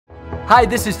Hi,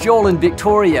 this is Joel and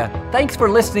Victoria. Thanks for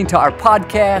listening to our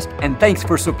podcast, and thanks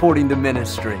for supporting the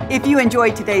ministry. If you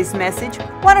enjoyed today's message,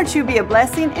 why don't you be a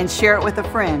blessing and share it with a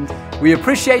friend? We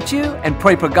appreciate you and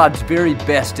pray for God's very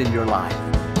best in your life.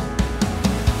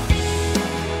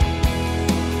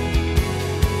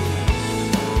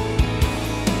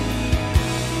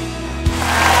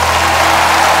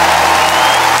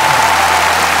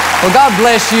 Well, God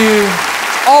bless you.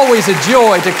 It's always a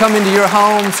joy to come into your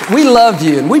homes. We love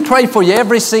you and we pray for you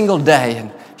every single day.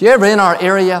 And if you're ever in our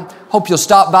area, hope you'll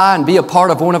stop by and be a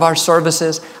part of one of our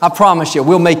services. I promise you,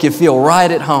 we'll make you feel right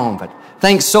at home. But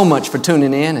thanks so much for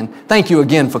tuning in, and thank you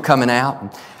again for coming out. And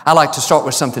I like to start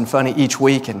with something funny each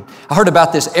week. And I heard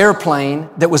about this airplane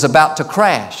that was about to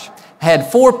crash. It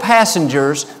had 4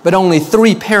 passengers, but only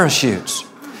 3 parachutes.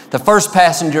 The first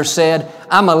passenger said,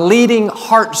 "I'm a leading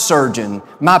heart surgeon.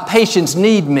 My patients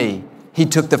need me." He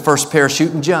took the first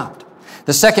parachute and jumped.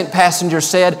 The second passenger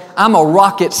said, "I'm a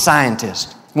rocket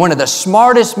scientist, one of the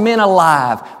smartest men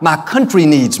alive. My country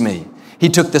needs me." He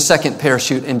took the second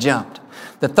parachute and jumped.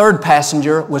 The third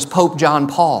passenger was Pope John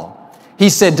Paul. He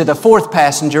said to the fourth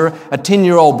passenger, a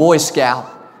 10-year-old Boy Scout,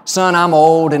 "Son, I'm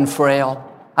old and frail.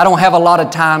 I don't have a lot of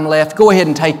time left. Go ahead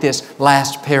and take this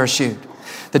last parachute."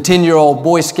 The 10-year-old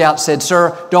Boy Scout said,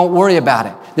 "Sir, don't worry about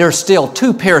it. There are still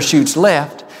 2 parachutes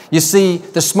left. You see,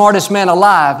 the smartest man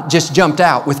alive just jumped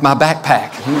out with my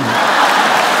backpack."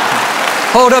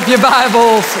 Hold up your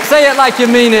Bibles. Say it like you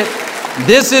mean it.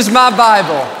 This is my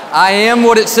Bible. I am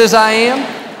what it says I am.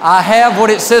 I have what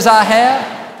it says I have.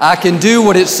 I can do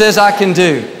what it says I can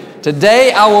do.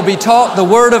 Today I will be taught the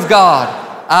Word of God.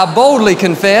 I boldly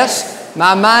confess,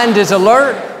 my mind is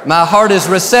alert, my heart is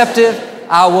receptive.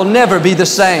 I will never be the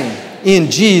same.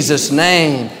 In Jesus'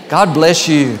 name, God bless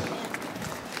you.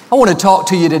 I want to talk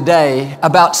to you today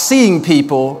about seeing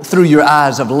people through your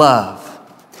eyes of love.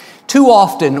 Too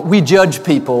often we judge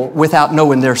people without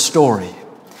knowing their story.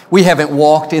 We haven't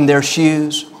walked in their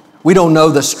shoes. We don't know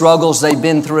the struggles they've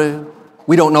been through.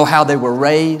 We don't know how they were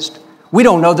raised. We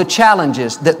don't know the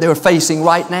challenges that they're facing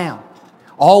right now.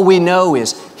 All we know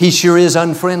is he sure is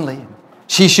unfriendly.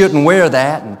 She shouldn't wear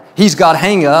that, and he's got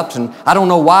hang-ups, and I don't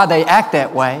know why they act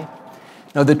that way.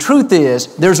 No, the truth is,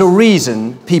 there's a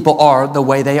reason people are the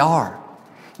way they are.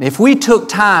 And if we took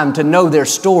time to know their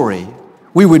story,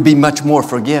 we would be much more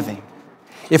forgiving.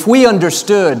 If we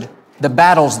understood the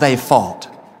battles they fought,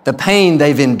 the pain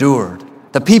they've endured,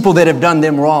 the people that have done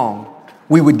them wrong,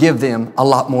 we would give them a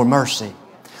lot more mercy.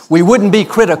 We wouldn't be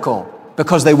critical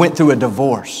because they went through a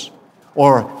divorce,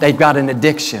 or they've got an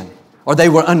addiction, or they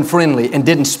were unfriendly and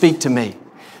didn't speak to me.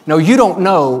 No, you don't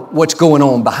know what's going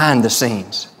on behind the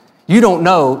scenes. You don't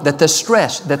know that the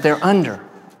stress that they're under.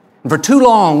 And for too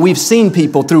long, we've seen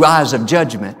people through eyes of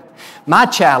judgment. My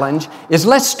challenge is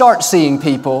let's start seeing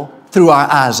people through our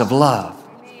eyes of love.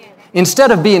 Instead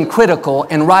of being critical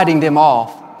and writing them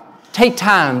off, take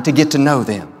time to get to know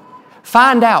them.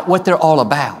 Find out what they're all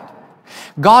about.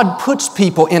 God puts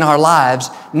people in our lives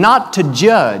not to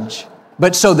judge,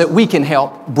 but so that we can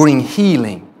help bring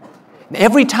healing.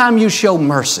 Every time you show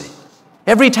mercy,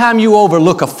 every time you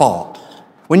overlook a fault,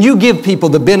 when you give people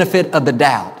the benefit of the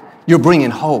doubt, you're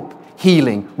bringing hope,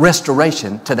 healing,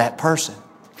 restoration to that person.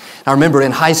 I remember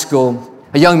in high school,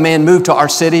 a young man moved to our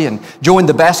city and joined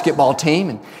the basketball team.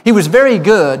 And he was very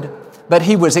good, but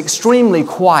he was extremely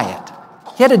quiet.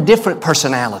 He had a different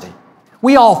personality.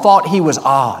 We all thought he was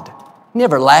odd. He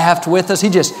never laughed with us. He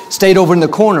just stayed over in the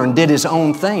corner and did his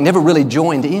own thing, never really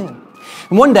joined in.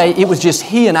 And one day, it was just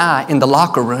he and I in the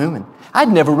locker room, and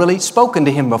I'd never really spoken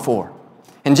to him before.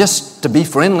 And just to be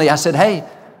friendly, I said, "Hey,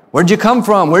 where'd you come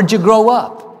from? Where'd you grow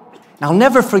up?" And I'll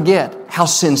never forget how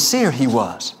sincere he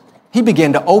was. He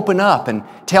began to open up and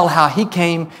tell how he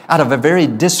came out of a very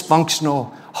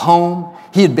dysfunctional home.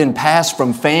 He had been passed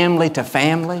from family to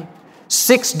family,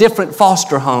 6 different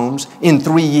foster homes in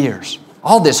 3 years.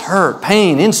 All this hurt,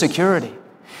 pain, insecurity.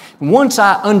 And once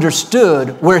I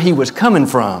understood where he was coming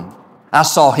from, I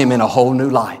saw him in a whole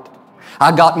new light.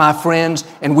 I got my friends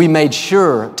and we made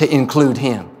sure to include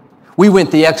him. We went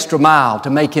the extra mile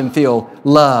to make him feel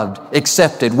loved,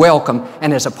 accepted, welcome,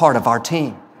 and as a part of our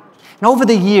team. And over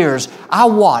the years, I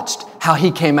watched how he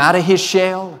came out of his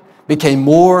shell, became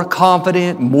more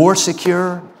confident, more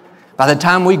secure. By the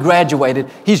time we graduated,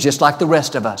 he's just like the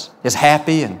rest of us, as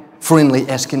happy and friendly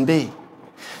as can be.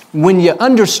 When you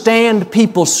understand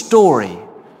people's story,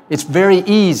 it's very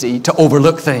easy to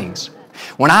overlook things.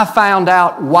 When I found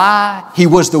out why he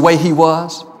was the way he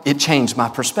was, it changed my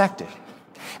perspective.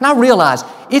 And I realized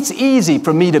it's easy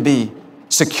for me to be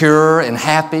secure and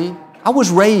happy. I was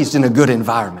raised in a good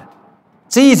environment.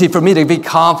 It's easy for me to be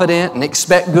confident and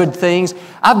expect good things.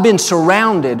 I've been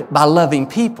surrounded by loving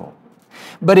people.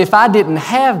 But if I didn't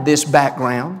have this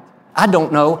background, I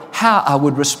don't know how I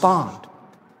would respond.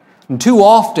 And too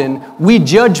often, we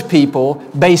judge people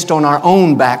based on our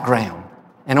own background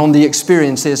and on the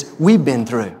experiences we've been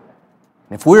through.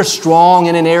 If we're strong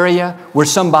in an area where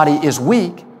somebody is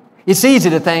weak, it's easy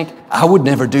to think, I would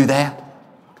never do that.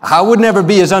 I would never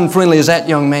be as unfriendly as that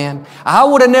young man. I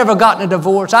would have never gotten a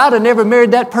divorce. I'd have never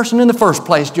married that person in the first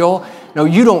place, Joel. No,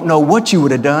 you don't know what you would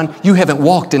have done. You haven't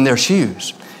walked in their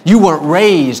shoes. You weren't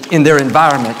raised in their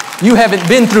environment. You haven't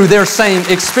been through their same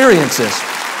experiences.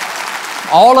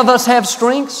 All of us have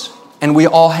strengths, and we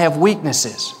all have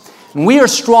weaknesses. And we are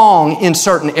strong in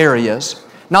certain areas,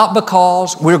 not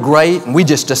because we're great and we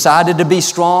just decided to be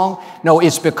strong. No,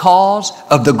 it's because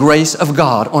of the grace of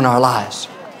God on our lives.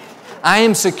 I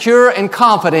am secure and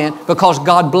confident because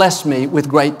God blessed me with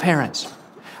great parents.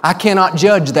 I cannot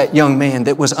judge that young man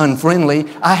that was unfriendly.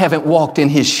 I haven't walked in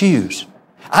his shoes.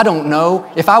 I don't know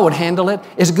if I would handle it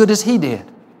as good as he did.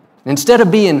 Instead of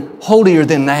being holier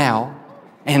than thou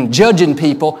and judging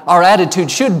people, our attitude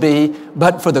should be,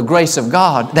 but for the grace of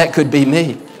God, that could be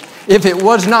me. If it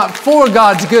was not for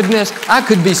God's goodness, I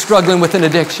could be struggling with an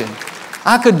addiction.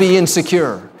 I could be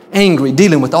insecure, angry,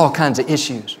 dealing with all kinds of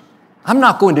issues. I'm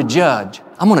not going to judge.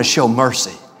 I'm going to show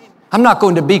mercy. I'm not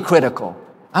going to be critical.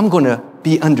 I'm going to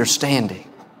be understanding.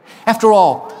 After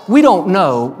all, we don't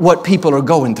know what people are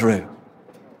going through.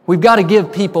 We've got to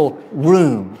give people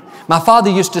room. My father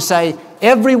used to say,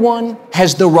 everyone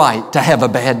has the right to have a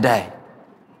bad day.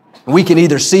 We can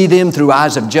either see them through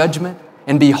eyes of judgment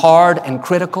and be hard and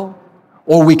critical,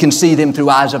 or we can see them through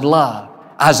eyes of love,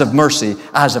 eyes of mercy,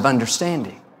 eyes of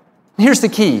understanding. Here's the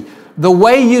key. The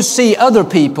way you see other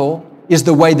people is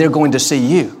the way they're going to see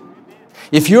you.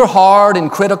 If you're hard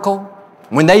and critical,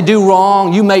 when they do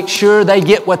wrong, you make sure they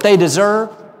get what they deserve,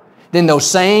 then those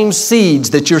same seeds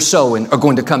that you're sowing are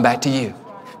going to come back to you.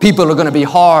 People are going to be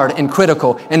hard and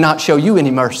critical and not show you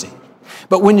any mercy.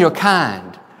 But when you're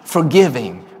kind,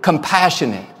 forgiving,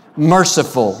 compassionate,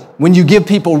 merciful, when you give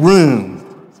people room,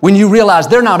 when you realize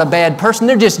they're not a bad person,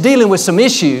 they're just dealing with some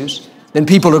issues, then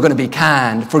people are going to be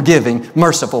kind, forgiving,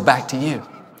 merciful back to you.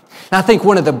 And I think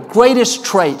one of the greatest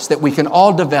traits that we can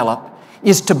all develop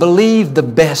is to believe the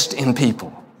best in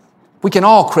people. We can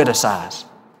all criticize.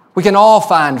 We can all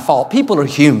find fault. People are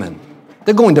human.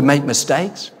 They're going to make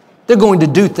mistakes. They're going to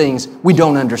do things we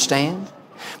don't understand.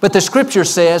 But the Scripture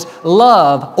says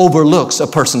love overlooks a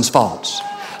person's faults.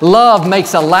 Love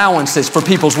makes allowances for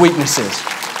people's weaknesses.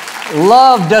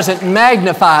 Love doesn't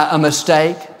magnify a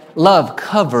mistake. Love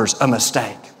covers a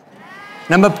mistake.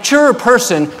 Now, a mature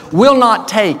person will not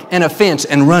take an offense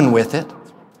and run with it.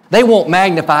 They won't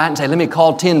magnify it and say, let me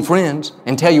call 10 friends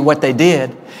and tell you what they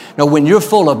did. No, when you're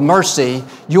full of mercy,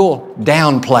 you'll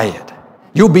downplay it.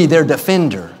 You'll be their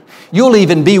defender. You'll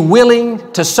even be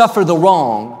willing to suffer the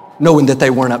wrong, knowing that they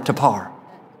weren't up to par.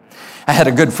 I had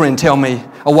a good friend tell me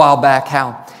a while back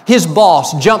how his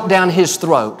boss jumped down his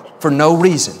throat for no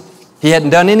reason. He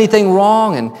hadn't done anything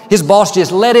wrong, and his boss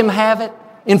just let him have it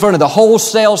in front of the whole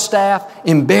sales staff,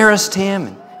 embarrassed him,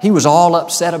 and he was all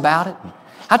upset about it.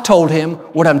 I told him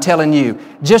what I'm telling you.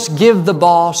 Just give the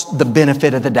boss the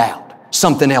benefit of the doubt.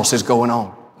 Something else is going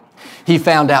on. He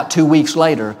found out 2 weeks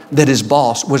later that his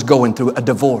boss was going through a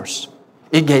divorce.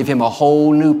 It gave him a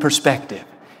whole new perspective.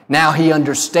 Now he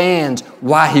understands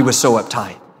why he was so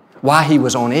uptight, why he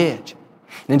was on edge.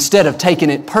 And instead of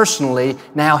taking it personally,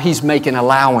 now he's making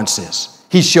allowances.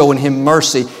 He's showing him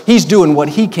mercy. He's doing what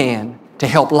he can to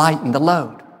help lighten the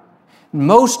load.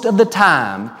 Most of the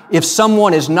time, if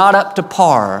someone is not up to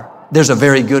par, there's a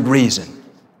very good reason.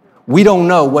 We don't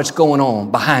know what's going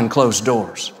on behind closed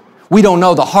doors. We don't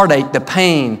know the heartache, the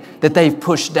pain that they've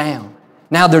pushed down.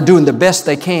 Now they're doing the best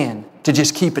they can to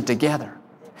just keep it together.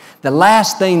 The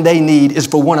last thing they need is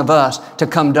for one of us to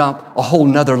come dump a whole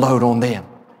nother load on them.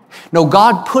 No,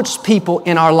 God puts people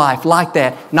in our life like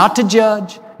that, not to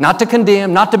judge, not to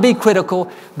condemn, not to be critical.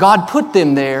 God put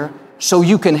them there so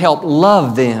you can help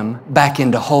love them back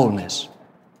into wholeness.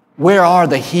 Where are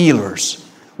the healers?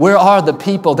 Where are the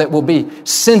people that will be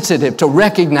sensitive to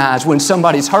recognize when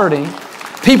somebody's hurting?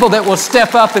 People that will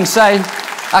step up and say,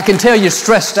 I can tell you're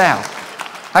stressed out.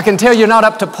 I can tell you're not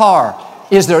up to par.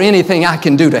 Is there anything I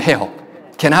can do to help?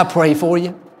 Can I pray for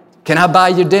you? Can I buy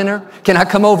you dinner? Can I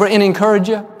come over and encourage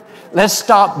you? Let's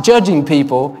stop judging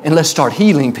people and let's start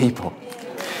healing people.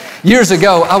 Years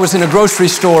ago, I was in a grocery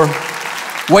store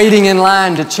waiting in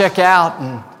line to check out,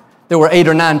 and there were 8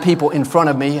 or 9 people in front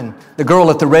of me, and the girl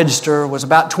at the register was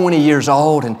about 20 years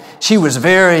old, and she was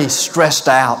very stressed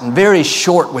out and very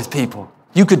short with people.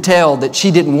 You could tell that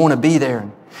she didn't want to be there.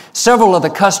 Several of the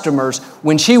customers,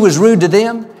 when she was rude to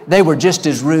them, they were just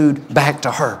as rude back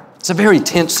to her. It's a very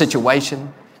tense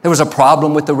situation. There was a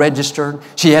problem with the register.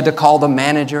 She had to call the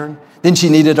manager. Then she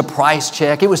needed a price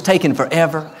check. It was taking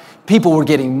forever. People were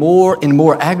getting more and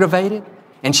more aggravated,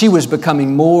 and she was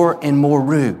becoming more and more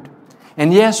rude.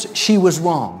 And yes, she was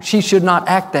wrong. She should not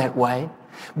act that way.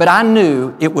 But I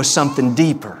knew it was something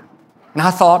deeper. And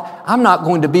I thought, I'm not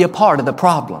going to be a part of the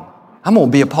problem. I'm going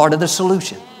to be a part of the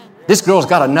solution. This girl's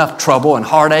got enough trouble and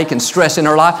heartache and stress in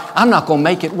her life. I'm not going to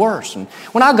make it worse. And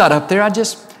when I got up there, I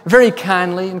just very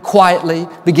kindly and quietly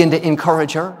began to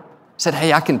encourage her. Said,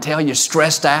 hey, I can tell you're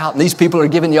stressed out and these people are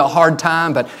giving you a hard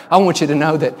time, but I want you to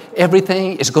know that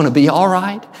everything is going to be all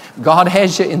right. God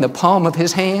has you in the palm of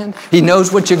His hand. He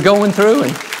knows what you're going through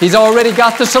and He's already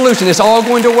got the solution. It's all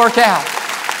going to work out.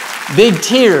 Big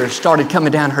tears started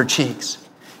coming down her cheeks.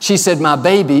 She said, my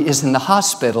baby is in the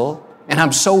hospital and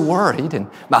I'm so worried, and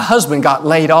my husband got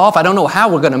laid off. I don't know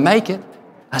how we're going to make it.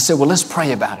 I said, well, let's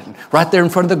pray about it. And right there in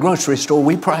front of the grocery store,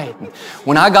 we prayed. And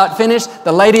when I got finished,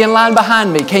 the lady in line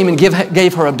behind me came and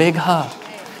gave her a big hug.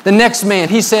 The next man,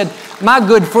 he said, my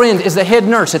good friend is the head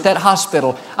nurse at that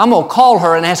hospital. I'm going to call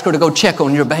her and ask her to go check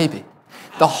on your baby.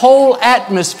 The whole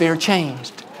atmosphere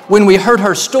changed. When we heard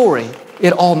her story,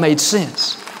 it all made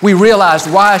sense. We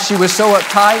realized why she was so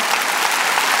uptight.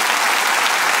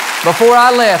 Before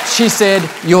I left, she said,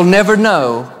 you'll never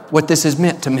know what this has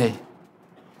meant to me.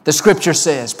 The scripture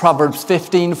says, Proverbs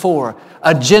 15:4,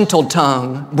 a gentle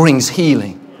tongue brings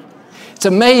healing. It's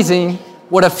amazing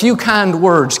what a few kind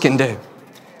words can do.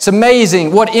 It's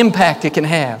amazing what impact it can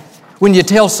have when you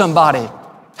tell somebody,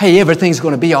 hey, everything's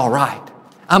going to be all right.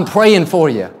 I'm praying for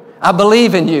you. I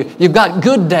believe in you. You've got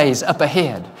good days up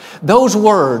ahead. Those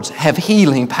words have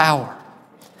healing power.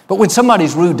 But when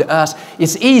somebody's rude to us,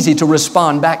 it's easy to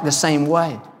respond back the same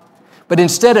way. But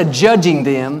instead of judging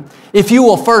them, if you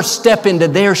will first step into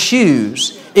their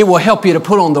shoes, it will help you to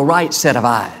put on the right set of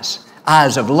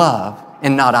eyes of love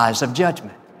and not eyes of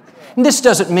judgment. And this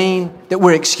doesn't mean that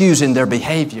we're excusing their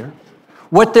behavior.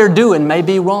 What they're doing may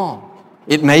be wrong.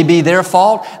 It may be their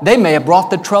fault. They may have brought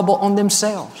the trouble on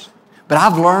themselves. But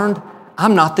I've learned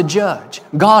I'm not the judge.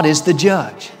 God is the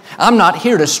judge. I'm not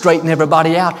here to straighten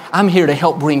everybody out. I'm here to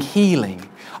help bring healing.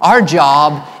 Our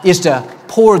job is to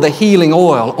pour the healing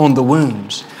oil on the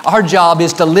wounds. Our job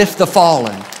is to lift the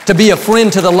fallen, to be a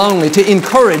friend to the lonely, to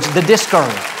encourage the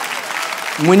discouraged.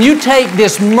 When you take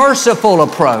this merciful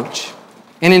approach,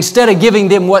 and instead of giving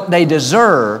them what they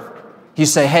deserve, you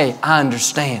say, hey, I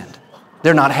understand.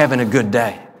 They're not having a good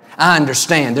day. I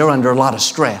understand they're under a lot of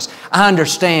stress. I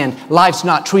understand life's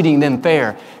not treating them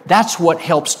fair. That's what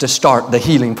helps to start the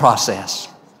healing process.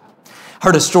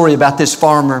 Heard a story about this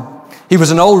farmer. He was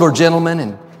an older gentleman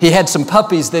and he had some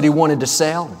puppies that he wanted to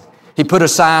sell. He put a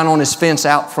sign on his fence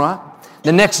out front.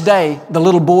 The next day, the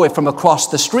little boy from across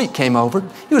the street came over.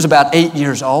 He was about 8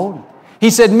 years old.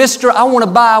 He said, Mister, I want to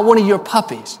buy one of your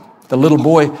puppies. The little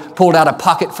boy pulled out a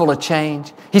pocket full of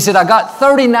change. He said, I got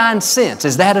 39 cents.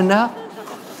 Is that enough?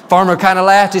 Farmer kind of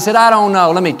laughed. He said, I don't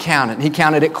know. Let me count it. And he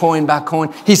counted it coin by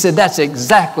coin. He said, that's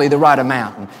exactly the right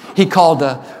amount. And he called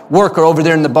the worker over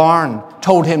there in the barn and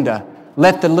told him to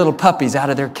let the little puppies out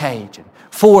of their cage. And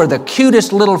 4 of the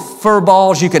cutest little fur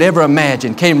balls you could ever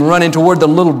imagine came running toward the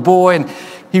little boy, and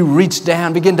he reached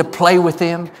down, began to play with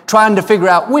them, trying to figure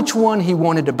out which one he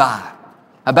wanted to buy.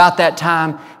 About that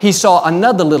time, he saw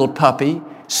another little puppy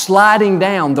sliding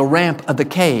down the ramp of the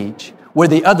cage where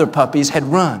the other puppies had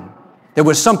run. There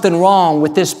was something wrong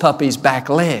with this puppy's back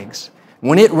legs.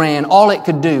 When it ran, all it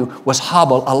could do was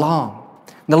hobble along.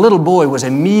 The little boy was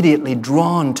immediately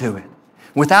drawn to it.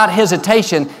 Without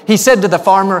hesitation, he said to the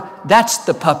farmer, that's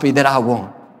the puppy that I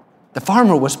want. The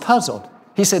farmer was puzzled.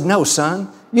 He said, no, son,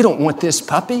 you don't want this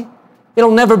puppy.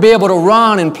 It'll never be able to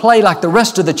run and play like the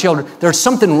rest of the children. There's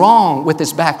something wrong with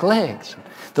its back legs.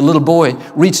 The little boy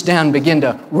reached down and began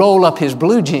to roll up his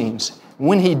blue jeans.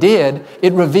 When he did,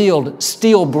 it revealed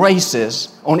steel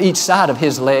braces on each side of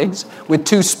his legs with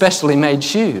 2 specially made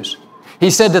shoes. He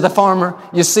said to the farmer,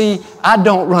 you see, I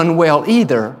don't run well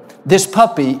either. This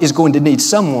puppy is going to need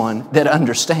someone that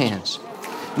understands.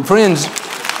 And friends,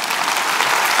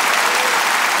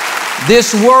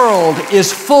 this world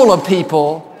is full of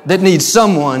people that need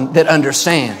someone that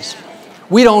understands.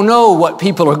 We don't know what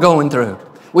people are going through.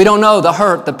 We don't know the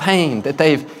hurt, the pain that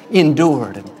they've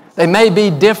endured. And they may be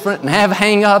different and have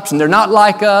hang-ups and they're not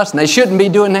like us and they shouldn't be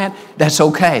doing that. That's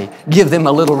okay. Give them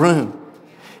a little room.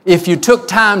 If you took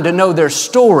time to know their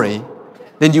story,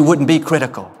 then you wouldn't be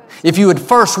critical. If you would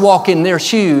first walk in their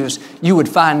shoes, you would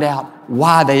find out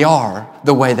why they are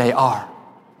the way they are.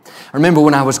 I remember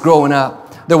when I was growing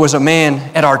up, there was a man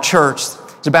at our church.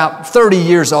 He's about 30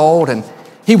 years old, and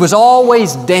he was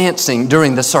always dancing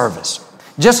during the service,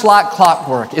 just like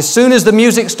clockwork. As soon as the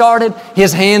music started,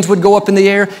 his hands would go up in the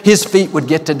air, his feet would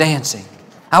get to dancing.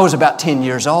 I was about 10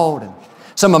 years old, and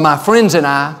some of my friends and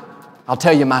I'll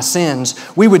tell you my sins,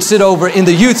 we would sit over in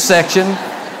the youth section,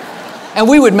 and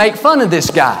we would make fun of this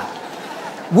guy.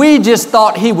 We just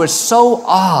thought he was so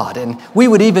odd, and we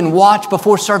would even watch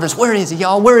before service. Where is he,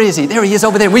 y'all? Where is he? There he is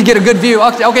over there. We'd get a good view.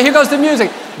 Okay, here goes the music.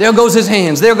 There goes his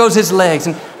hands. There goes his legs.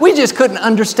 And we just couldn't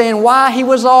understand why he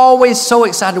was always so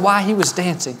excited, why he was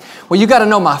dancing. Well, you got to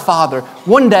know my father.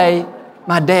 One day,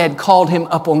 my dad called him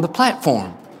up on the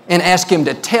platform and asked him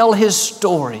to tell his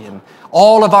story. And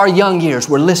all of our young years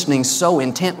were listening so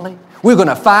intently. We were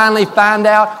going to finally find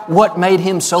out what made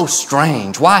him so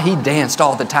strange, why he danced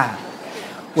all the time.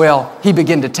 Well, he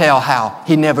began to tell how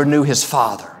he never knew his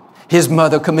father. His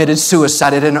mother committed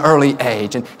suicide at an early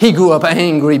age, and he grew up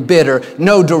angry, bitter,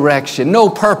 no direction, no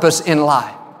purpose in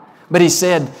life. But he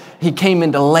said he came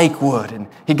into Lakewood, and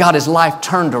he got his life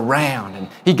turned around, and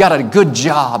he got a good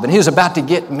job, and he was about to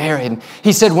get married. And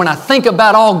he said, when I think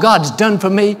about all God's done for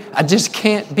me, I just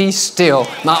can't be still.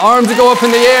 My arms go up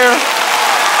in the air.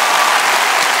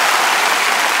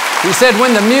 He said,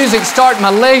 when the music starts,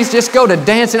 my legs just go to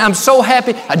dancing. I'm so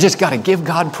happy. I just got to give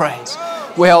God praise.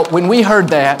 Well, when we heard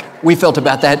that, we felt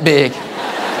about that big.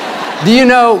 Do you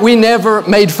know we never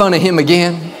made fun of him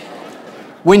again?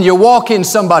 When you walk in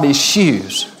somebody's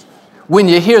shoes, when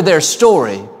you hear their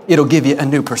story, it'll give you a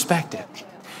new perspective.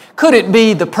 Could it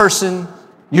be the person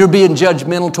you're being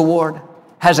judgmental toward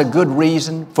has a good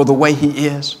reason for the way he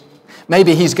is?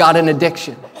 Maybe he's got an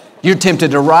addiction. You're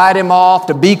tempted to write him off,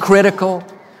 to be critical.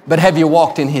 But have you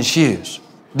walked in his shoes?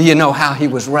 Do you know how he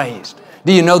was raised?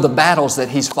 Do you know the battles that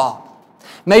he's fought?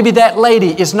 Maybe that lady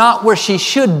is not where she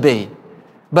should be,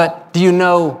 but do you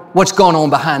know what's going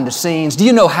on behind the scenes? Do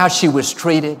you know how she was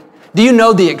treated? Do you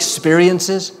know the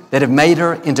experiences that have made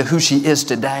her into who she is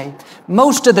today?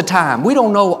 Most of the time, we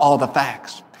don't know all the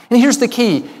facts. And here's the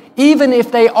key. Even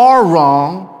if they are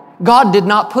wrong, God did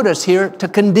not put us here to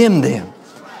condemn them.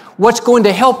 What's going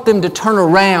to help them to turn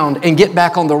around and get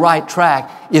back on the right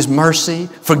track is mercy,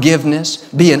 forgiveness,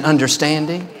 being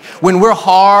understanding. When we're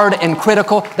hard and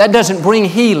critical, that doesn't bring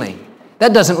healing.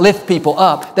 That doesn't lift people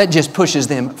up. That just pushes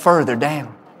them further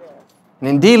down. And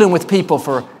in dealing with people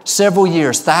for several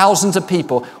years, thousands of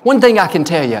people, one thing I can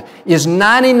tell you is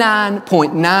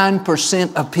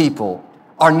 99.9% of people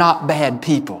are not bad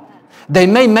people. They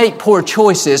may make poor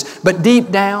choices, but deep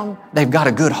down, they've got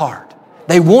a good heart.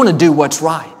 They want to do what's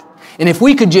right. And if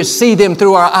we could just see them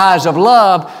through our eyes of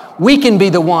love, we can be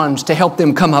the ones to help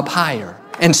them come up higher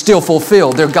and still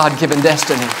fulfill their God-given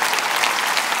destiny.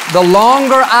 The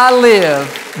longer I live,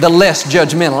 the less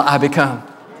judgmental I become.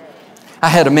 I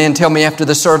had a man tell me after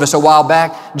the service a while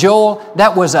back, Joel,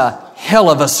 that was a hell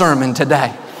of a sermon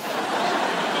today.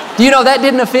 Do you know that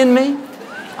didn't offend me?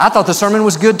 I thought the sermon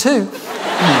was good too.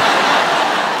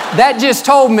 That just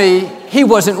told me he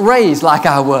wasn't raised like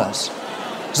I was.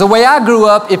 So the way I grew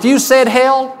up, if you said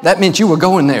hell, that meant you were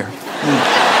going there.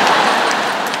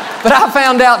 But I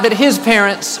found out that his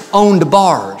parents owned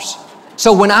bars.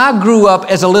 So when I grew up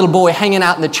as a little boy hanging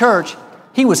out in the church,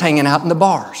 he was hanging out in the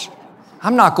bars.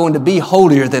 I'm not going to be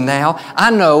holier than thou.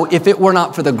 I know if it were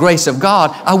not for the grace of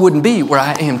God, I wouldn't be where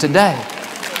I am today.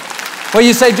 Well,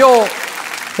 you say, Joel,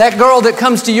 that girl that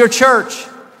comes to your church,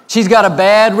 she's got a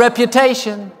bad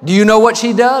reputation. Do you know what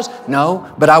she does? No,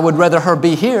 but I would rather her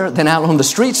be here than out on the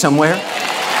street somewhere.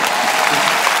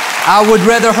 I would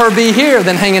rather her be here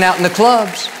than hanging out in the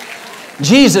clubs.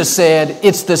 Jesus said,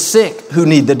 it's the sick who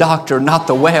need the doctor, not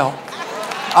the well.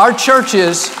 Our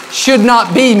churches should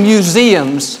not be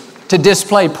museums to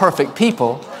display perfect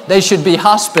people. They should be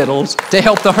hospitals to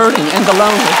help the hurting and the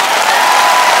lonely.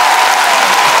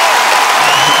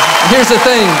 Here's the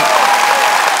thing.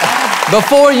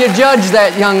 Before you judge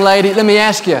that young lady, let me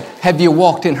ask you, have you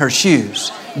walked in her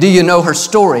shoes? Do you know her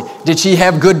story? Did she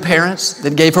have good parents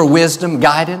that gave her wisdom,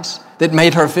 guidance, that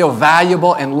made her feel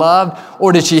valuable and loved?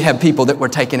 Or did she have people that were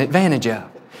taken advantage of?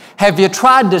 Have you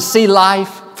tried to see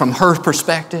life from her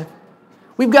perspective?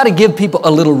 We've got to give people a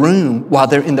little room while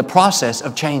they're in the process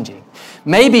of changing.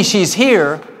 Maybe she's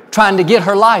here trying to get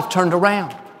her life turned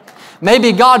around.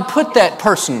 Maybe God put that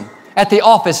person at the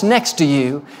office next to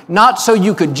you, not so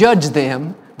you could judge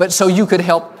them, but so you could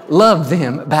help love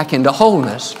them back into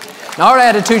wholeness. Now, our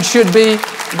attitude should be,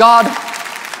 God,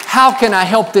 how can I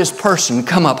help this person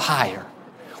come up higher?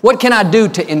 What can I do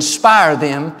to inspire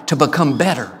them to become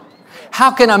better?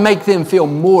 How can I make them feel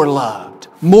more loved,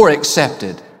 more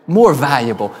accepted, more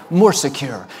valuable, more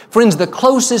secure. Friends, the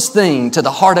closest thing to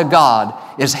the heart of God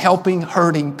is helping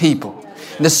hurting people.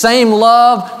 The same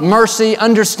love, mercy,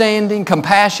 understanding,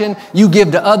 compassion you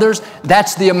give to others,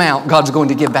 that's the amount God's going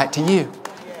to give back to you.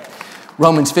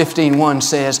 Romans 15:1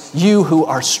 says, you who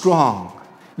are strong,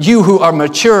 you who are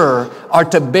mature are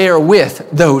to bear with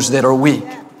those that are weak.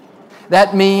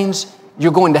 That means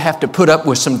you're going to have to put up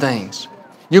with some things.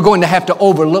 You're going to have to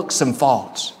overlook some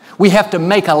faults. We have to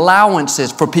make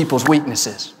allowances for people's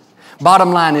weaknesses.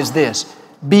 Bottom line is this,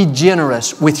 be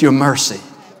generous with your mercy.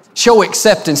 Show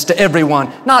acceptance to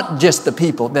everyone, not just the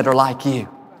people that are like you.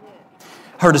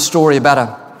 Heard a story about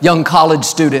a young college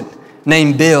student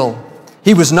named Bill.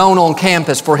 He was known on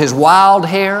campus for his wild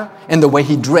hair and the way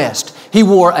he dressed. He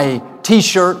wore a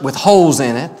t-shirt with holes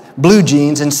in it, blue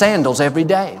jeans, and sandals every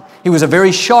day. He was a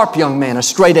very sharp young man, a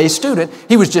straight-A student.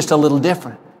 He was just a little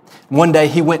different. One day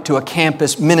he went to a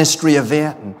campus ministry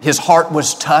event and his heart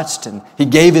was touched and he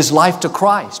gave his life to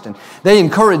Christ. And they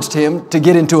encouraged him to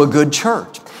get into a good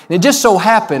church. And it just so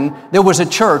happened there was a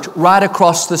church right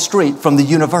across the street from the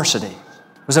university.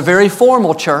 It was a very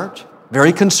formal church,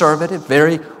 very conservative,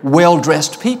 very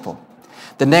well-dressed people.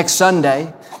 The next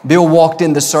Sunday, Bill walked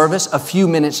in the service a few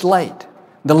minutes late.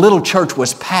 The little church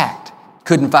was packed,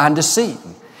 couldn't find a seat.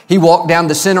 He walked down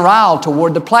the center aisle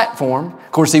toward the platform.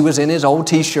 Of course, he was in his old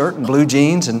t-shirt and blue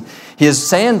jeans and his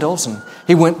sandals, and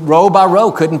he went row by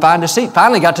row, couldn't find a seat.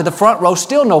 Finally got to the front row,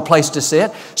 still no place to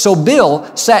sit. So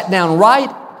Bill sat down right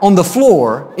on the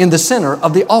floor in the center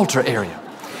of the altar area.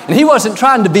 And he wasn't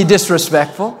trying to be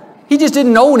disrespectful. He just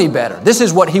didn't know any better. This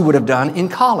is what he would have done in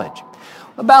college.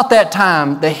 About that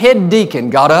time, the head deacon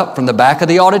got up from the back of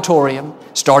the auditorium,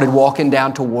 started walking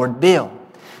down toward Bill.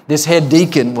 This head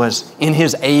deacon was in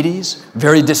his 80s,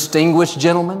 very distinguished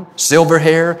gentleman, silver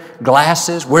hair,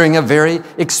 glasses, wearing a very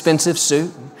expensive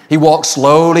suit. He walked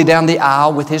slowly down the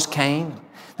aisle with his cane.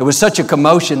 There was such a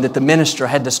commotion that the minister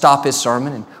had to stop his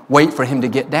sermon and wait for him to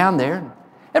get down there.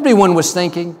 Everyone was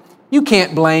thinking, you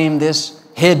can't blame this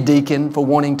head deacon for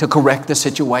wanting to correct the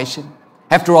situation.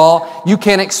 After all, you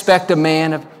can't expect a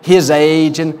man of his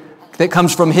age and that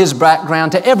comes from his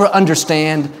background to ever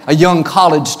understand a young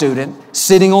college student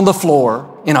sitting on the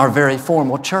floor in our very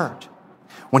formal church.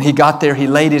 When he got there, he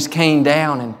laid his cane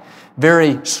down and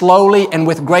very slowly and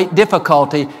with great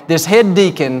difficulty, this head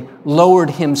deacon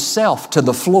lowered himself to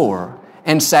the floor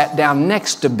and sat down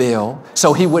next to Bill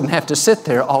so he wouldn't have to sit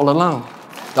there all alone.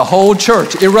 The whole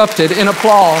church erupted in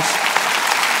applause.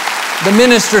 The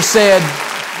minister said,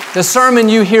 the sermon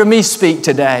you hear me speak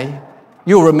today,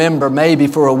 you'll remember maybe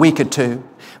for a week or two,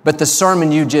 but the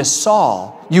sermon you just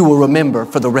saw, you will remember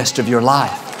for the rest of your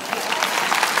life.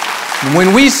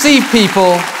 When we see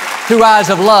people through eyes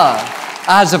of love,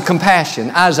 eyes of compassion,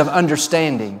 eyes of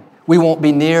understanding, we won't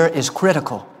be near as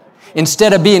critical.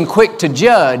 Instead of being quick to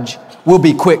judge, we'll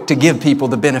be quick to give people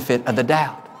the benefit of the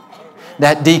doubt.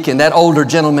 That deacon, that older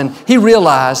gentleman, he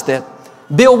realized that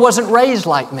Bill wasn't raised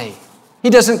like me. He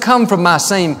doesn't come from my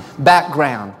same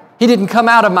background. He didn't come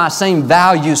out of my same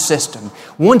value system.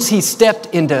 Once he stepped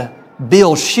into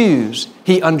Bill's shoes,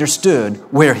 he understood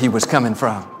where he was coming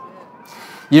from.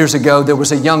 Years ago, there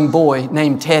was a young boy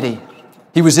named Teddy.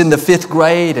 He was in the 5th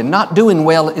grade and not doing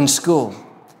well in school.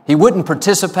 He wouldn't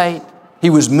participate. He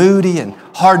was moody and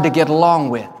hard to get along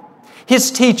with.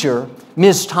 His teacher,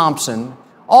 Ms. Thompson,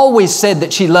 always said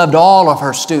that she loved all of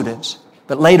her students,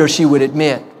 but later she would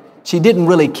admit she didn't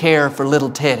really care for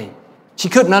little Teddy. She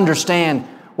couldn't understand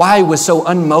why he was so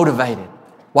unmotivated,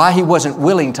 why he wasn't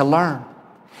willing to learn.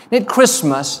 At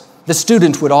Christmas, the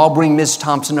students would all bring Ms.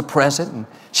 Thompson a present, and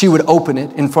she would open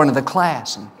it in front of the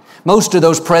class. And most of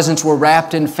those presents were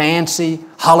wrapped in fancy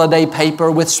holiday paper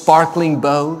with sparkling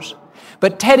bows.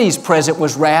 But Teddy's present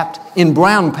was wrapped in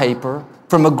brown paper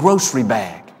from a grocery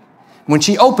bag. When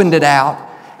she opened it out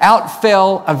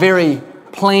fell a very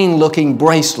plain-looking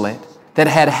bracelet that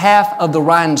had half of the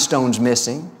rhinestones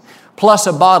missing, plus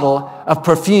a bottle of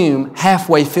perfume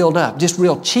halfway filled up, just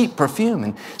real cheap perfume.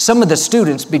 And some of the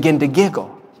students began to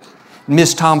giggle.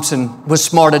 Miss Thompson was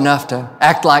smart enough to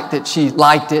act like that she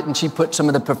liked it, and she put some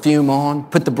of the perfume on,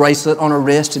 put the bracelet on her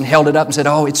wrist and held it up and said,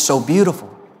 "Oh, it's so beautiful."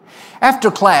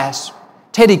 After class,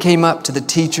 Teddy came up to the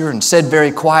teacher and said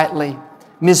very quietly,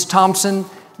 "Miss Thompson,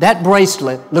 that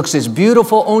bracelet looks as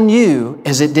beautiful on you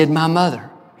as it did my mother.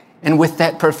 And with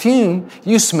that perfume,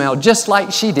 you smell just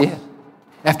like she did."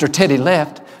 After Teddy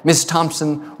left, Miss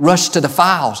Thompson rushed to the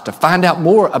files to find out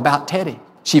more about Teddy.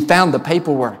 She found the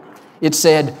paperwork. It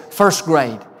said, 1st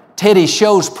grade, Teddy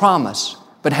shows promise,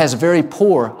 but has a very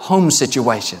poor home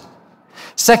situation.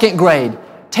 2nd grade,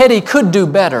 Teddy could do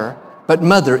better, but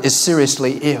mother is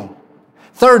seriously ill.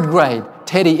 3rd grade,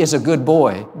 Teddy is a good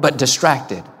boy, but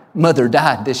distracted. Mother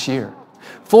died this year.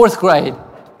 4th grade,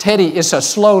 Teddy is a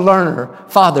slow learner.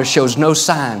 Father shows no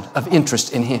sign of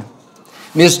interest in him.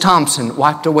 Ms. Thompson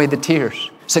wiped away the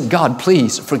tears, said, God,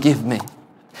 please forgive me.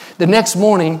 The next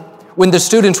morning, when the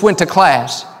students went to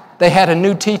class, they had a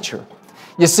new teacher.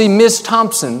 You see, Ms.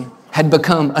 Thompson had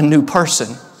become a new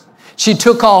person. She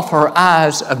took off her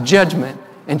eyes of judgment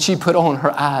and she put on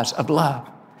her eyes of love.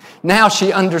 Now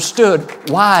she understood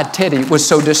why Teddy was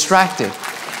so distracted.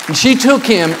 And she took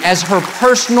him as her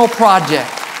personal project,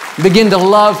 began to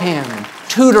love him, and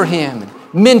tutor him, and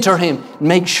mentor him, and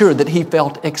make sure that he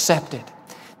felt accepted.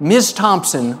 Ms.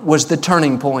 Thompson was the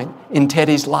turning point in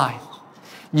Teddy's life.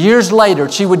 Years later,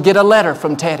 she would get a letter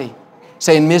from Teddy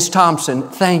saying, Ms. Thompson,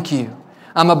 thank you.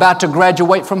 I'm about to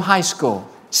graduate from high school,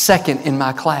 2nd in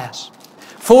my class.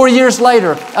 4 years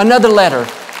later, another letter.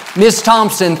 Ms.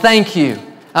 Thompson, thank you.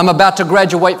 I'm about to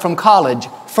graduate from college,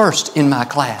 1st in my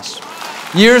class.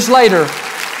 Years later,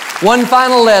 one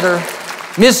final letter.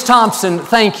 Ms. Thompson,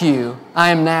 thank you. I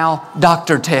am now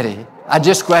Dr. Teddy. I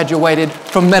just graduated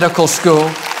from medical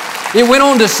school. It went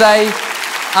on to say,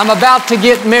 I'm about to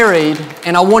get married,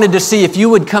 and I wanted to see if you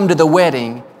would come to the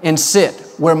wedding and sit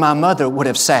where my mother would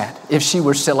have sat if she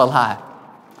were still alive.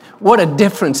 What a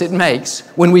difference it makes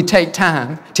when we take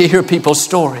time to hear people's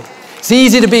story. It's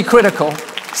easy to be critical.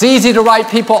 It's easy to write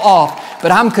people off.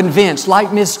 But I'm convinced,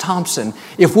 like Ms. Thompson,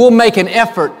 if we'll make an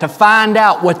effort to find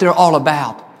out what they're all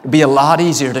about, it'll be a lot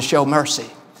easier to show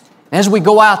mercy. As we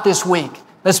go out this week,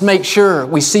 let's make sure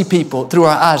we see people through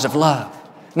our eyes of love,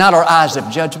 not our eyes of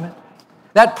judgment.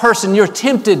 That person you're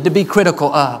tempted to be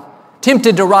critical of,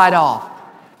 tempted to write off,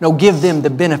 no, give them the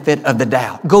benefit of the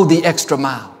doubt. Go the extra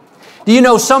mile. Do you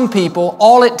know some people,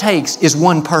 all it takes is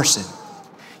one person.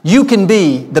 You can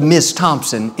be the Ms.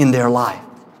 Thompson in their life.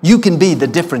 You can be the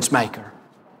difference maker.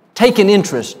 Take an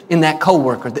interest in that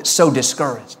coworker that's so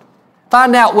discouraged.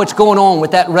 Find out what's going on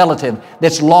with that relative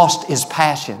that's lost his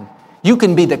passion. You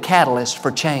can be the catalyst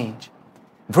for change.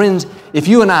 Friends, if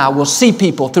you and I will see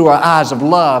people through our eyes of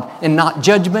love and not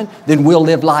judgment, then we'll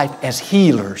live life as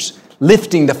healers,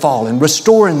 lifting the fallen,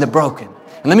 restoring the broken.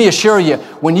 And let me assure you,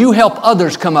 when you help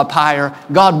others come up higher,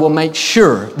 God will make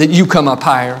sure that you come up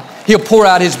higher. He'll pour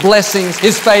out His blessings,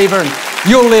 His favor, and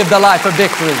you'll live the life of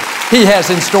victory He has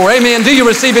in store. Amen. Do you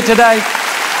receive it today?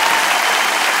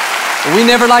 We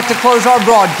never like to close our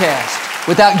broadcast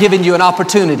without giving you an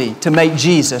opportunity to make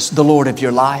Jesus the Lord of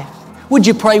your life. Would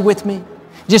you pray with me?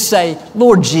 Just say,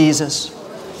 Lord Jesus,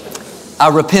 I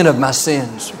repent of my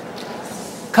sins.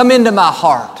 Come into my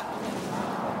heart.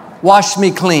 Wash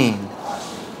me clean.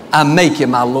 I make you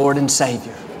my Lord and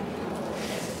Savior.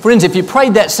 Friends, if you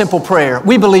prayed that simple prayer,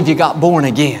 we believe you got born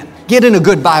again. Get in a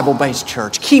good Bible-based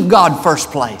church. Keep God first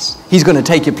place. He's going to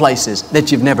take you places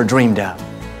that you've never dreamed of.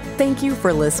 Thank you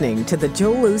for listening to the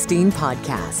Joel Osteen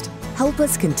Podcast. Help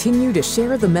us continue to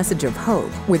share the message of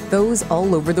hope with those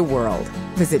all over the world.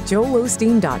 Visit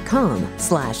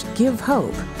joelosteen.com/give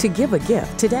hope to give a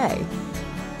gift today.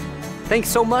 Thanks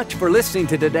so much for listening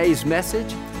to today's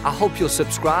message. I hope you'll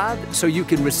subscribe so you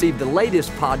can receive the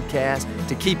latest podcast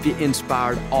to keep you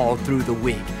inspired all through the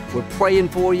week. We're praying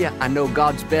for you. I know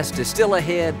God's best is still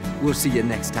ahead. We'll see you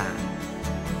next time.